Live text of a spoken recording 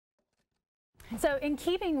So in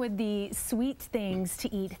keeping with the sweet things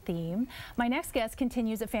to eat theme, my next guest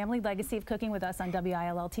continues a family legacy of cooking with us on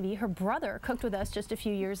WILL TV. Her brother cooked with us just a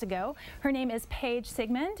few years ago. Her name is Paige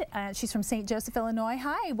Siegmund. She's from St. Joseph, Illinois.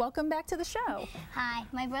 Hi, welcome back to the show. Hi.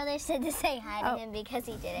 My brother said to say hi to him because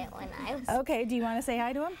he did it when I was... Okay, do you want to say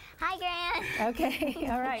hi to him? Hi, Gran. Okay,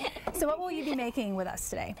 all right. So what will you be making with us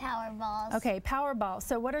today? Power balls. Okay, power balls.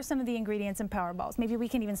 So what are some of the ingredients in power balls? Maybe we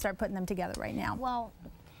can even start putting them together right now. Well,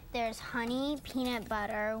 there's honey, peanut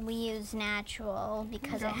butter. We use natural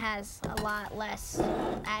because it has a lot less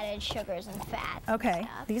added sugars and fats. Okay,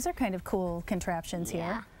 these are kind of cool contraptions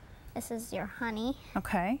here. This is your honey.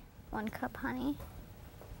 Okay. 1 cup honey.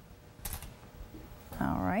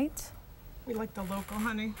 All right. We like the local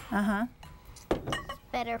honey. Uh-huh. It's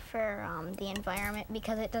better for the environment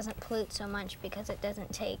because it doesn't pollute so much, because it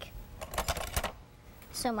doesn't take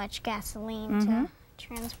so much gasoline to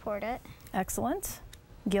transport it. Excellent.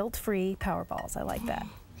 Guilt-free power balls. I like that.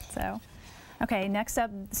 So, okay, next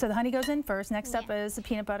up, so the honey goes in first. Next up is the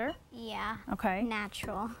peanut butter. Yeah. Okay.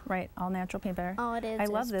 Natural. Right, all natural peanut butter. All it is I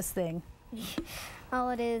love this thing.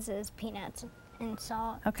 All it is peanuts and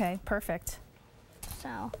salt. Okay, perfect.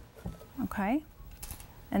 So. Okay.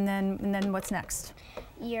 And then what's next?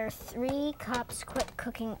 Your 3 cups quick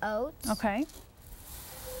cooking oats. Okay.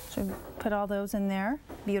 So put all those in there.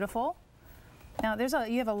 Beautiful. Now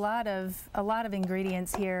you have a lot of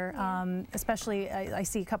ingredients here, especially I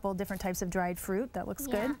see a couple different types of dried fruit. That looks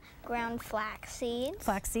good. Ground flax seeds.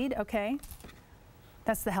 Flaxseed, okay.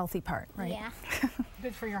 That's the healthy part, right? Yeah.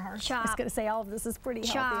 Good for your heart. I was going to say all of this is pretty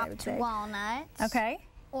healthy, I would say. Chopped walnuts. Okay.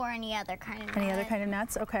 Or any other kind of nut. Any other kind of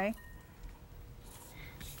nuts, okay.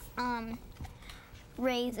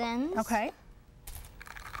 Raisins. Okay.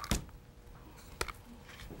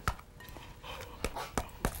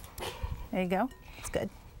 There you go. It's good.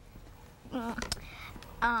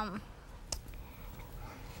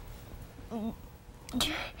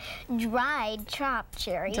 Dried chopped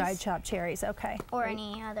cherries. Dried chopped cherries, okay. Or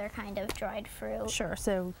any other kind of dried fruit. Sure,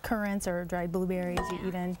 so currants or dried blueberries,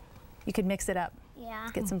 you could mix it up. Yeah.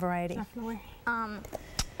 Get some variety. Definitely.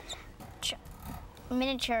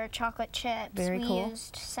 Miniature chocolate chips. Very cool. We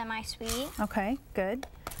used semi-sweet. Okay, good.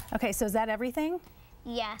 Okay, so is that everything?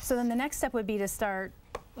 Yes. So then the next step would be to start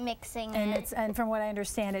mixing it. And from what I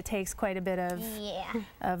understand, it takes quite a bit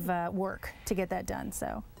of work to get that done.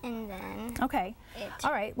 So. And then. Okay.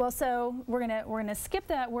 All right. Well, so we're gonna skip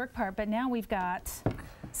that work part, but now we've got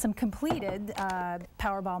some completed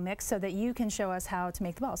power ball mix so that you can show us how to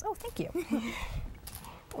make the balls. Oh, thank you.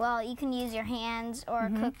 Well, you can use your hands or a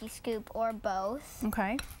cookie scoop or both.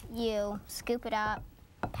 Okay. You scoop it up,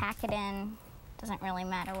 pack it in. Doesn't really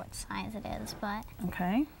matter what size it is, but.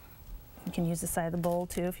 Okay. You can use the side of the bowl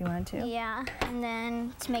too if you wanted to. Yeah, and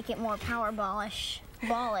then to make it more power ballish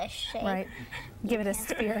shape. Right. Give it a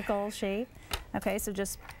spherical shape. Okay, so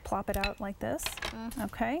just plop it out like this.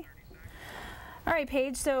 Okay. All right,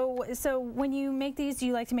 Paige, so when you make these, do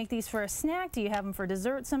you like to make these for a snack? Do you have them for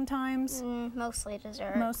dessert sometimes? Mostly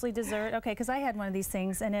dessert. Mostly dessert. Okay, because I had one of these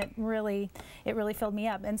things and it really filled me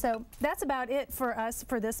up. And so that's about it for us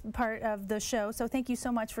for this part of the show. So thank you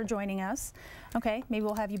so much for joining us. Okay, maybe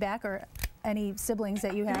we'll have you back, or any siblings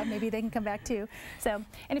that you have, maybe they can come back too. So,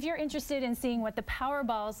 and if you're interested in seeing what the power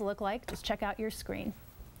balls look like, just check out your screen.